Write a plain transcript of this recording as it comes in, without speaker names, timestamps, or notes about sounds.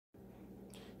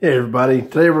Hey everybody,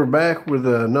 today we're back with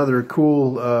another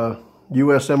cool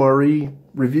US MRE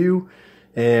review,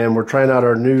 and we're trying out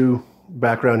our new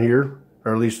background here,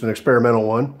 or at least an experimental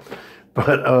one.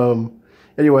 But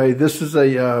anyway, this is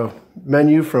a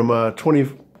menu from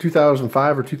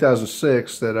 2005 or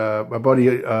 2006 that my buddy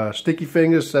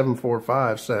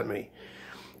Stickyfingaz745 sent me.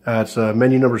 It's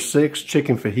menu number 6,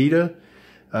 Chicken Fajita.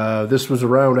 This was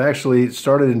around, actually it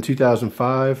started in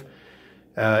 2005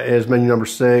 as menu number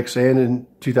 6 and in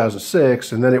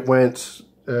 2006, and then it went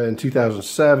in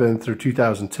 2007 through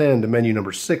 2010 to menu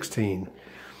number 16.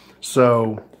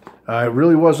 So it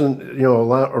really wasn't, a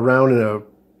lot around in a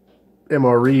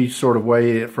MRE sort of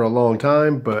way for a long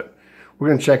time, but we're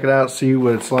going to check it out, see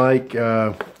what it's like.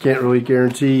 Can't really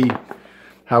guarantee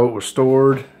how it was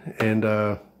stored, and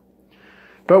but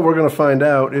we're going to find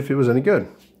out if it was any good.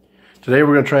 Today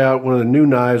we're going to try out one of the new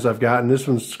knives I've gotten. This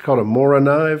one's called a MRE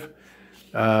knife.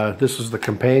 This is the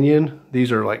companion.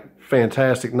 These are like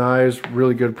fantastic knives,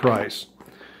 really good price.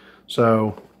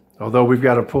 So although we've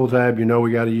got a pull tab, we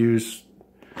got to use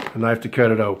a knife to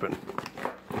cut it open.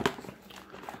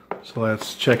 So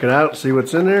let's check it out, see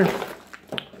what's in there.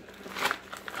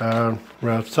 Right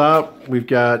off the top, we've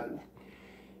got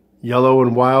yellow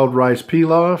and wild rice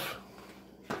pilaf,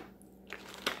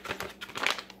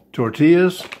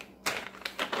 tortillas,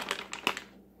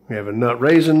 we have a nut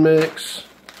raisin mix,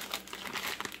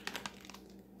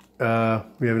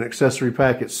 we have an accessory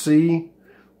packet C,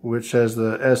 which has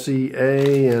the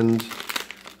SEA, and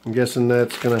I'm guessing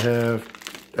that's going to have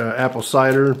apple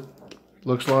cider,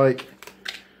 looks like.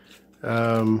 We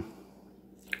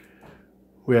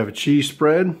have a cheese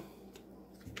spread,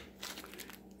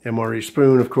 MRE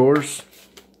spoon, of course,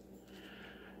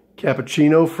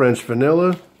 cappuccino, French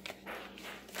vanilla.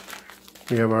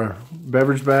 We have our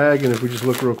beverage bag, and if we just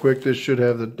look real quick, this should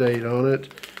have the date on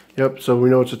it. Yep, so we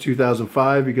know it's a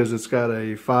 2005 because it's got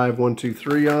a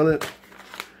 5123 on it.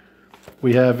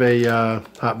 We have a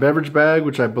hot beverage bag,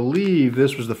 which I believe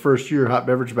this was the first year hot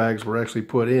beverage bags were actually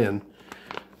put in.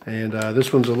 And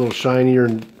this one's a little shinier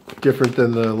and different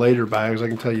than the later bags, I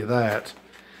can tell you that.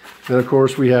 Then of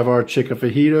course we have our chicken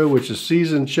fajita, which is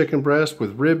seasoned chicken breast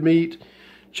with rib meat,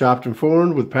 chopped and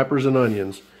formed with peppers and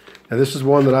onions. Now this is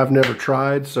one that I've never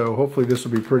tried, so hopefully this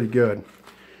will be pretty good.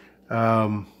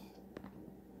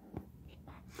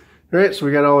 Alright, so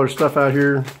we got all our stuff out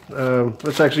here.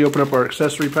 Let's actually open up our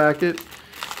accessory packet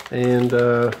and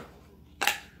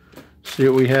see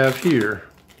what we have here.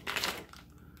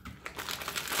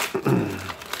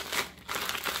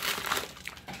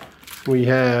 We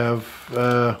have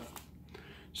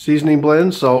seasoning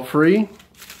blend, salt-free,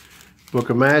 book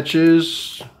of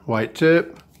matches, white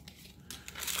tip,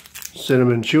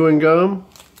 cinnamon chewing gum,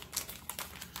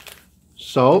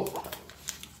 salt,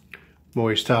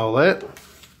 moist towelette,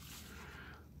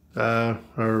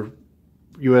 our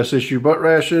US issue butt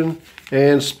ration,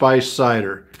 and spiced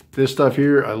cider. This stuff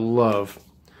here I love.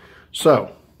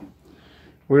 So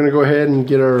we're going to go ahead and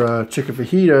get our chicken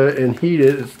fajita and heat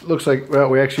it. It looks like, well,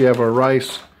 we actually have our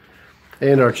rice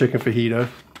and our chicken fajita.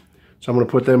 So I'm going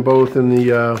to put them both in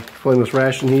the flameless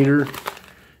ration heater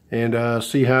and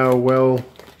see how well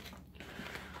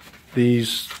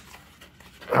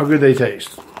how good they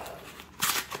taste.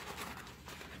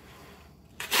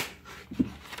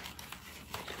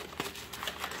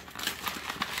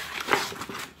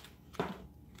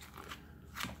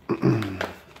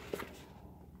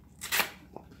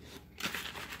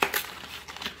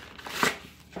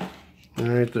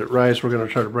 Alright, the rice, we're going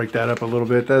to try to break that up a little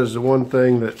bit. That is the one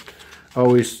thing that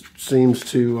always seems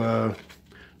to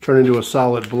turn into a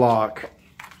solid block.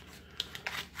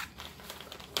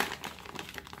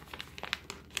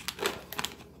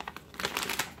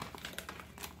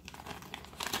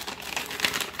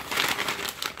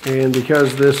 And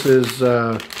because this is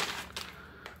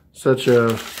such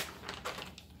a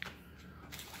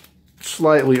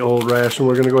slightly old ration,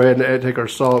 we're going to go ahead and take our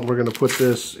salt and we're going to put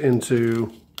this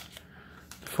into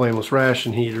the flameless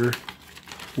ration heater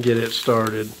and get it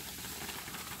started.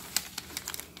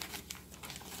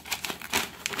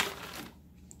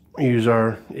 Use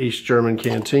our East German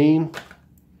canteen.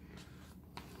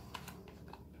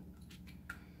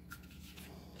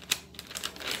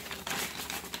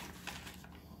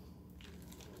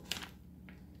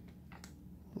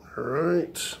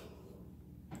 Alright,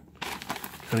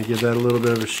 kind of give that a little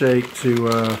bit of a shake to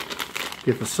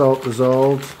get the salt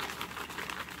dissolved.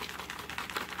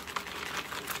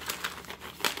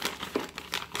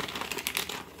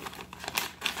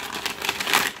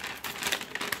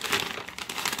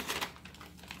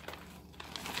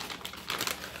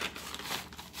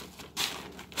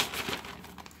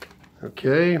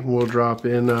 Okay, we'll drop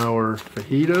in our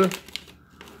fajita.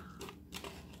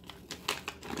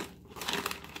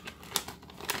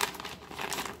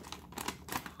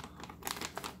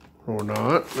 Or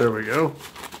not. There we go.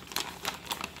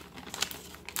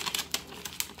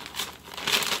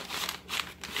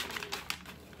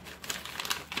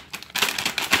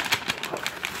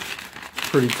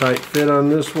 Pretty tight fit on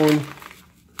this one.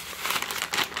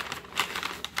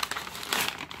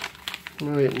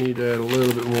 Might need to add a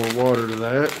little bit more water to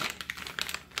that.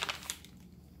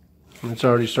 It's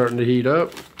already starting to heat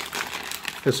up.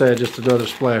 Let's add just another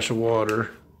splash of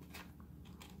water.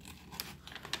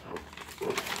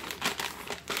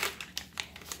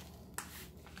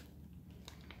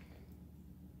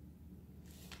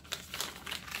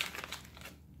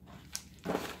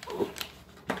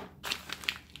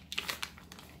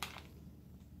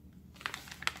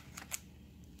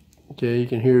 Okay, you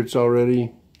can hear it's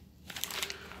already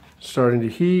starting to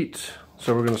heat.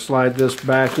 So we're going to slide this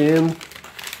back in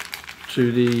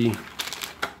to the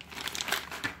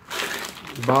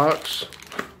box.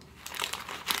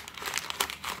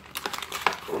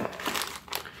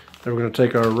 Then we're going to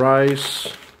take our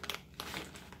rice.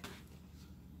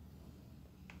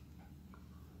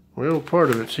 Well,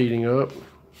 part of it's heating up,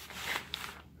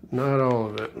 not all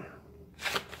of it.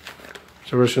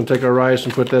 So we're just going to take our rice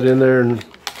and put that in there, and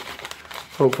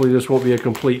hopefully this won't be a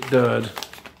complete dud.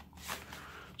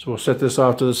 So we'll set this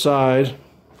off to the side.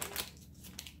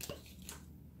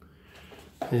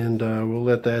 And we'll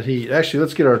let that heat. Actually,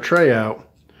 let's get our tray out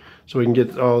so we can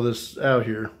get all this out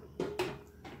here.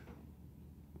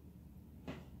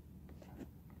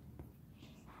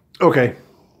 Okay,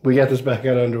 we got this back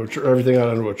out onto everything out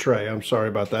onto a tray. I'm sorry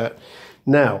about that.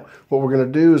 Now, what we're going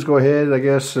to do is go ahead, I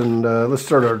guess, and let's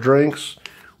start our drinks.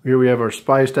 Here we have our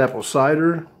spiced apple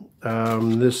cider.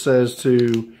 This says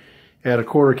to add a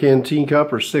 1/4 canteen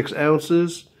cup or 6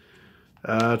 ounces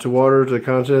to water to the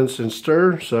contents and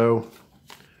stir. So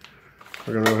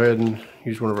we're going to go ahead and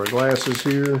use one of our glasses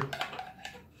here.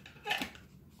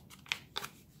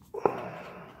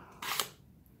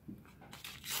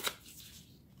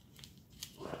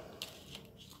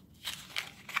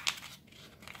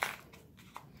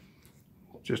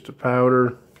 Just a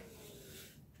powder.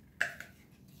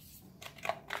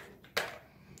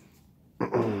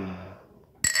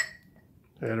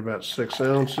 Add about 6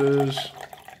 ounces.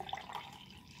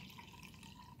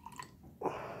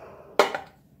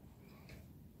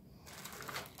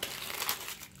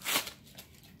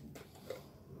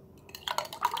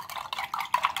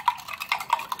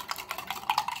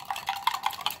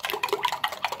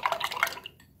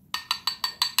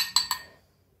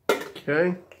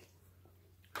 Okay.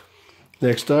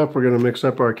 Next up, we're going to mix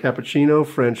up our cappuccino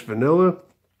French vanilla.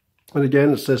 And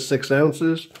again, it says 6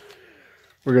 ounces.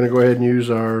 We're going to go ahead and use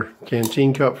our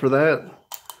canteen cup for that.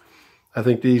 I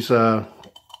think these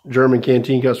German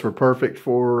canteen cups were perfect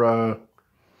for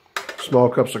small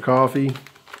cups of coffee.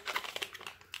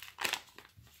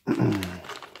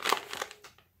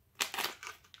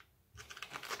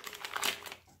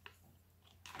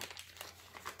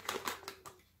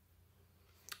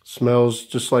 Smells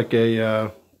just like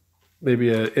a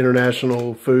maybe an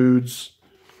International Foods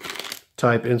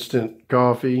type instant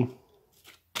coffee.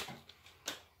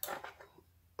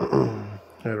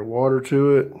 Add a water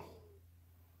to it.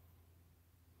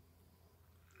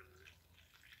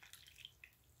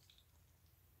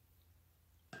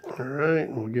 All right,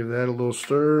 we'll give that a little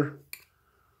stir.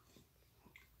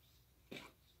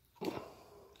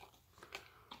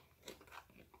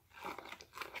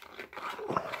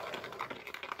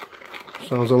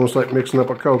 Sounds almost like mixing up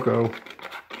a cocoa.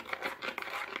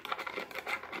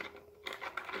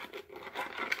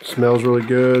 Smells really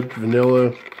good,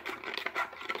 vanilla.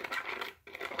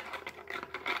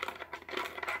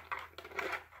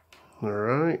 All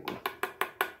right.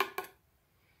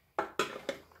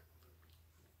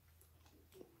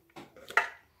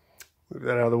 Move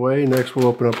that out of the way. Next, we'll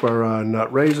open up our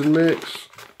nut raisin mix.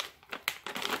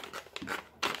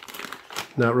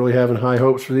 Not really having high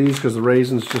hopes for these because the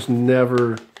raisins just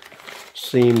never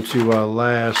seem to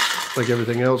last like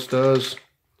everything else does.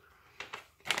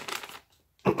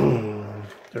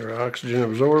 They're oxygen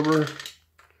absorber.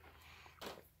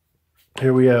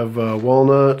 Here we have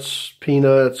walnuts,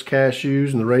 peanuts,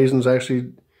 cashews, and the raisins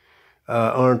actually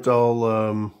aren't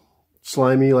all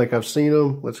slimy like I've seen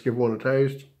them. Let's give one a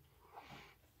taste.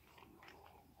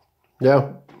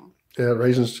 Yeah,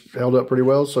 raisins held up pretty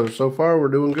well, so far we're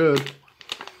doing good.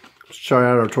 Let's try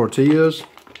out our tortillas.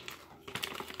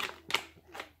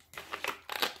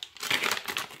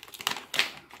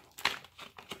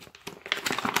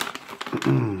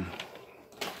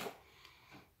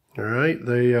 All right,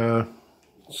 they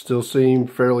still seem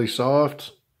fairly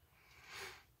soft.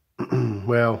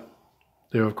 Well,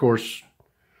 they're of course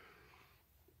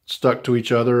stuck to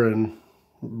each other and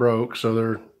broke, so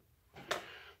they're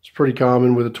pretty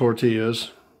common with the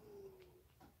tortillas.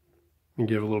 And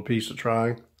give a little piece a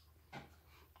try.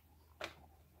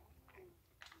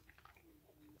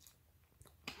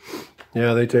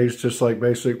 Yeah, they taste just like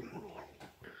basic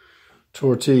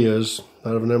tortillas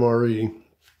out of an MRE.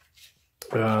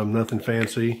 Nothing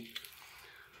fancy.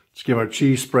 Let's give our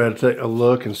cheese spread a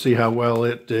look and see how well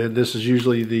it did. This is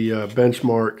usually the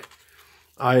benchmark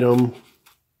item.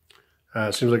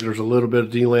 It seems like there's a little bit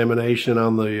of delamination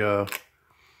on the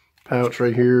pouch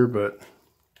right here, but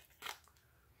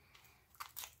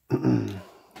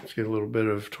let's get a little bit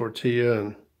of tortilla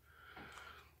and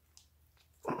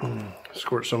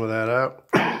squirt some of that out.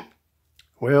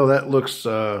 Well, that looks,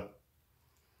 that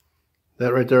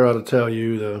right there ought to tell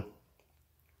you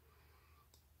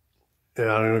I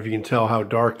don't know if you can tell how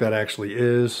dark that actually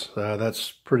is.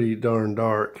 That's pretty darn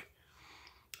dark.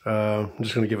 I'm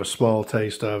just going to give a small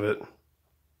taste of it.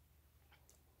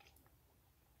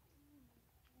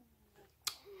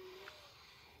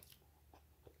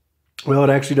 Well,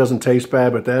 it actually doesn't taste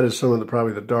bad, but that is some of the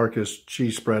probably the darkest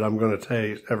cheese spread I'm going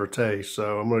to ever taste.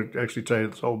 So I'm going to actually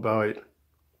taste this whole bite.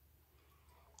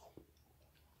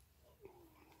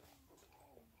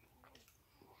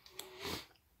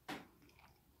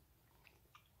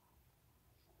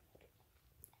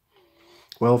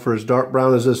 Well, for as dark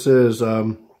brown as this is,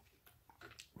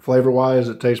 flavor-wise,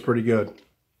 it tastes pretty good.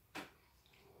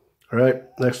 All right,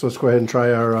 next let's go ahead and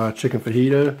try our chicken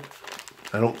fajita.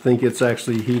 I don't think it's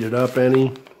actually heated up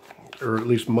any, or at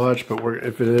least much, but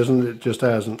if it isn't, it just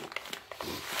hasn't.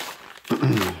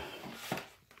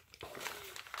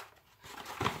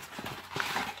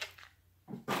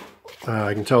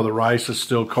 I can tell the rice is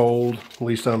still cold, at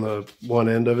least on the one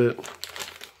end of it.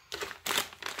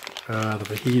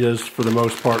 The fajitas, for the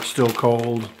most part, still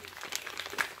cold,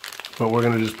 but we're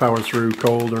going to just power through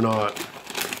cold or not.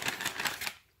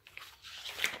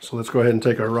 So let's go ahead and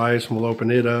take our rice and we'll open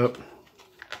it up.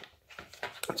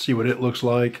 Let's see what it looks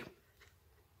like.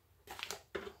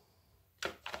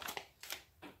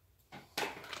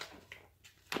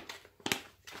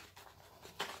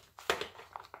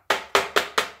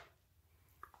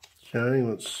 Okay,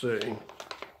 let's see.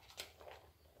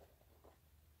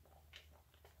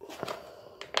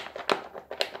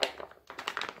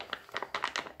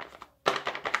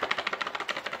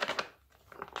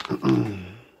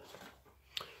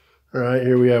 All right,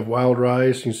 here we have wild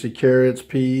rice. You can see carrots,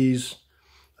 peas.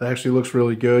 It actually looks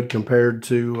really good compared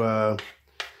to,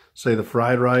 say, the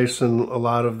fried rice and a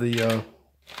lot of the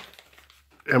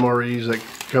MREs that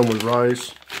come with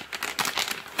rice.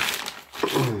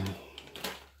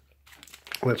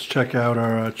 Let's check out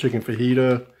our chicken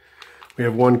fajita. We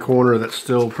have one corner that's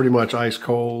still pretty much ice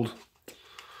cold,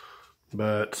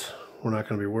 but we're not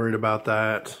going to be worried about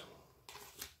that.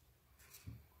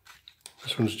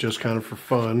 This one's just kind of for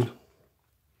fun.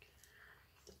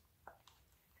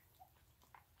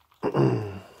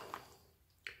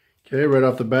 Okay, right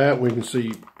off the bat, we can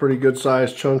see pretty good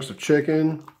sized chunks of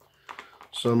chicken,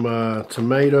 some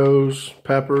tomatoes,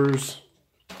 peppers.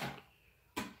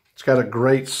 It's got a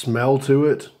great smell to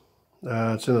it.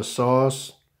 It's in a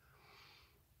sauce.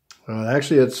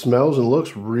 Actually, it smells and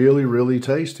looks really, really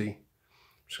tasty.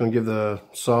 Just gonna give the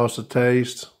sauce a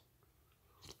taste.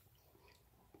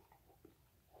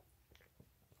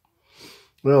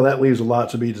 Well, that leaves a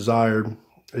lot to be desired.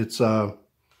 It's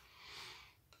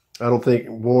I don't think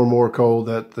warm or cold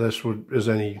that this would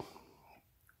be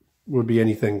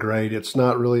anything great. It's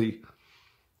not really.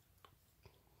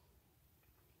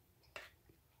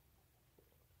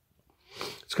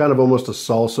 It's kind of almost a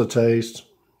salsa taste,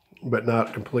 but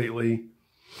not completely.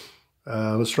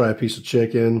 Let's try a piece of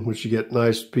chicken, which you get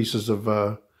nice pieces of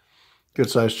good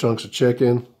sized chunks of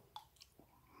chicken.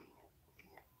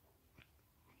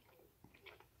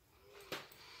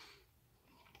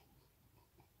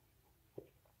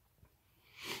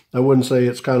 I wouldn't say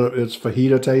it's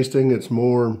fajita tasting. It's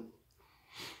more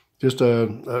just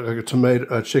a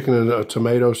chicken and a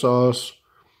tomato sauce.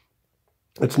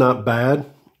 It's not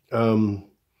bad. I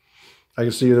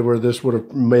can see where this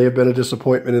may have been a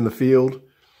disappointment in the field,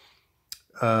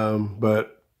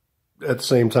 but at the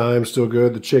same time, still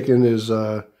good. The chicken is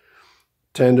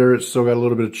tender. It's still got a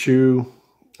little bit of chew.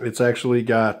 It's actually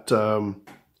got. It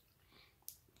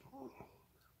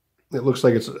looks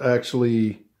like it's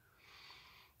actually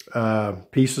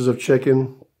pieces of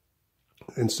chicken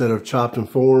instead of chopped and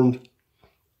formed.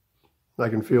 I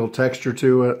can feel texture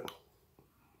to it.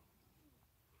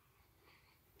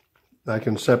 I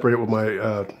can separate it with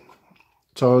my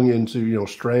tongue into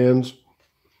strands.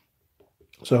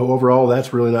 So overall,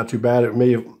 that's really not too bad. It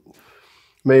may have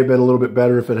been a little bit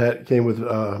better if it came with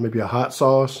maybe a hot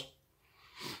sauce.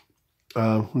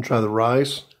 Let me try the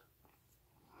rice.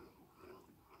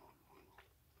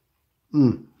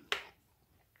 Now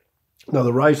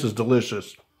the rice is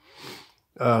delicious.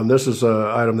 This is an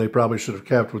item they probably should have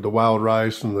kept with the wild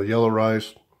rice and the yellow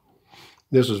rice.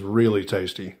 This is really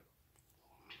tasty.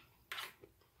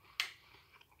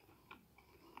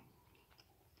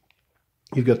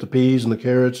 You've got the peas and the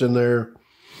carrots in there.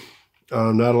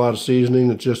 Not a lot of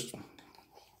seasoning. It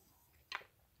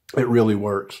really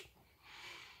works.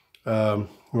 We're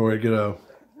going to get a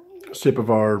sip of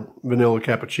our vanilla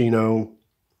cappuccino.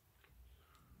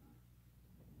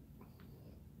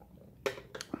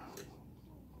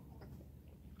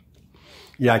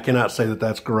 Yeah, I cannot say that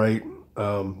that's great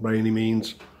by any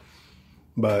means,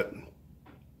 but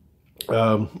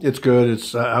it's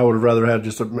good. I would have rather had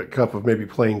just a cup of maybe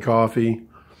plain coffee.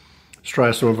 Let's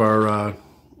try some of our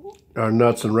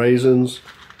nuts and raisins.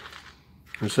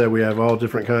 Like I said, we have all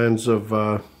different kinds of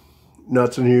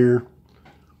nuts in here.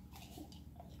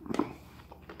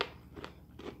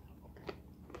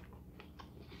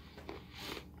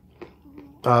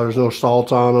 There's no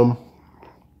salt on them.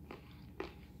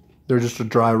 They're just a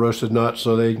dry roasted nut,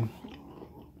 so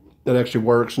that actually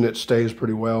works and it stays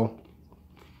pretty well.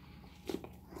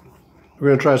 We're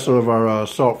going to try some of our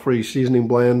salt-free seasoning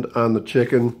blend on the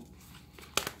chicken.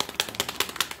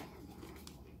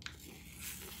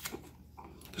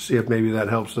 To see if maybe that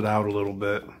helps it out a little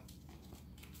bit.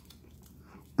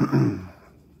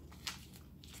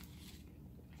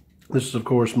 This is, of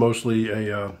course, mostly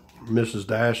a Mrs.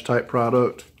 Dash type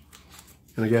product.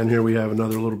 And again, here we have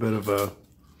another little bit of a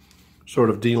sort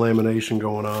of delamination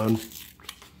going on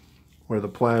where the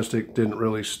plastic didn't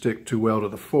really stick too well to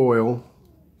the foil.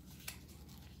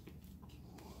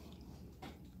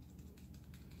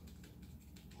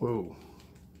 Whoa.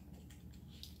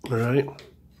 All right.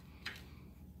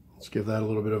 Let's give that a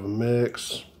little bit of a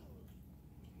mix.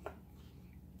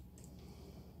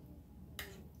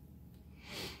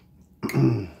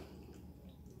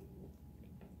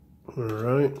 All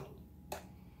right.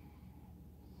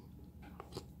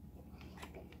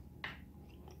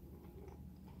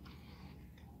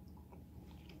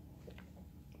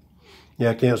 Yeah,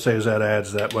 I can't say as that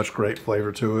adds that much great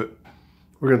flavor to it.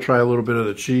 We're going to try a little bit of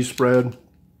the cheese spread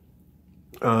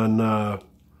on,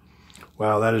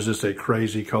 wow, that is just a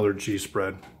crazy colored cheese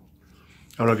spread.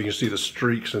 I don't know if you can see the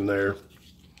streaks in there.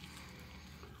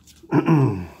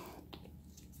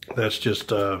 That's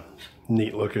just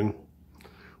neat looking.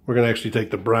 We're going to actually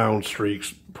take the brown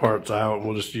streaks parts out and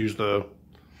we'll just use the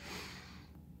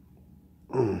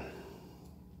all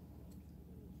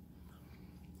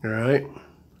right.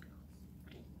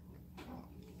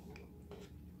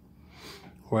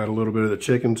 We'll add a little bit of the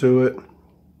chicken to it.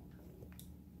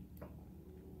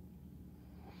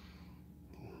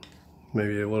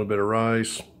 Maybe a little bit of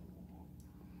rice.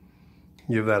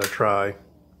 Give that a try.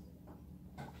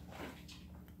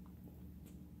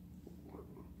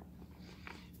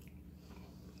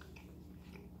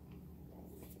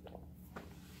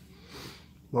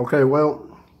 Okay,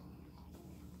 well,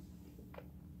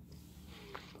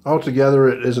 altogether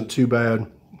it isn't too bad.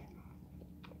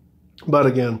 But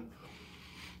again,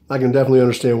 I can definitely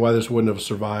understand why this wouldn't have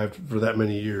survived for that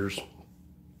many years.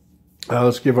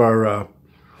 Let's give our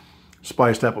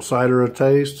spiced apple cider a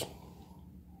taste.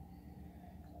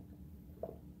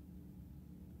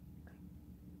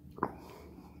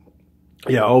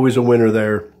 Yeah, always a winner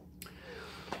there.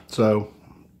 So,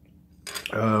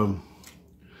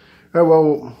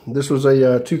 well, this was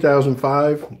a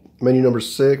 2005 menu number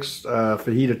 6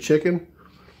 fajita chicken.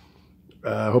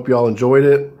 I hope you all enjoyed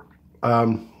it.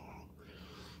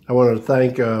 I wanted to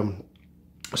thank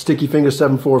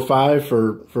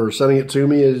Stickyfingaz745 for sending it to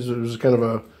me. It was kind of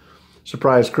a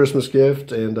surprise Christmas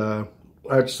gift, and I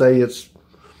have to say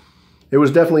it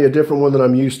was definitely a different one than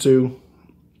I'm used to,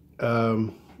 or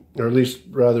at least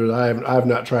rather I've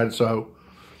not tried it, so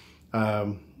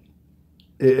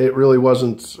it really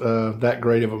wasn't that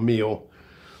great of a meal,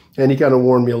 and he kind of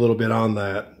warned me a little bit on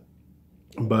that.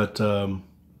 But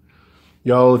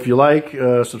y'all, if you like,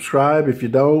 subscribe. If you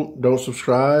don't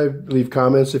subscribe. Leave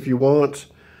comments if you want.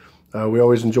 We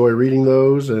always enjoy reading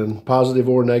those, and positive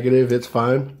or negative, it's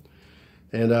fine.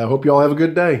 And I hope you all have a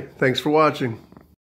good day. Thanks for watching.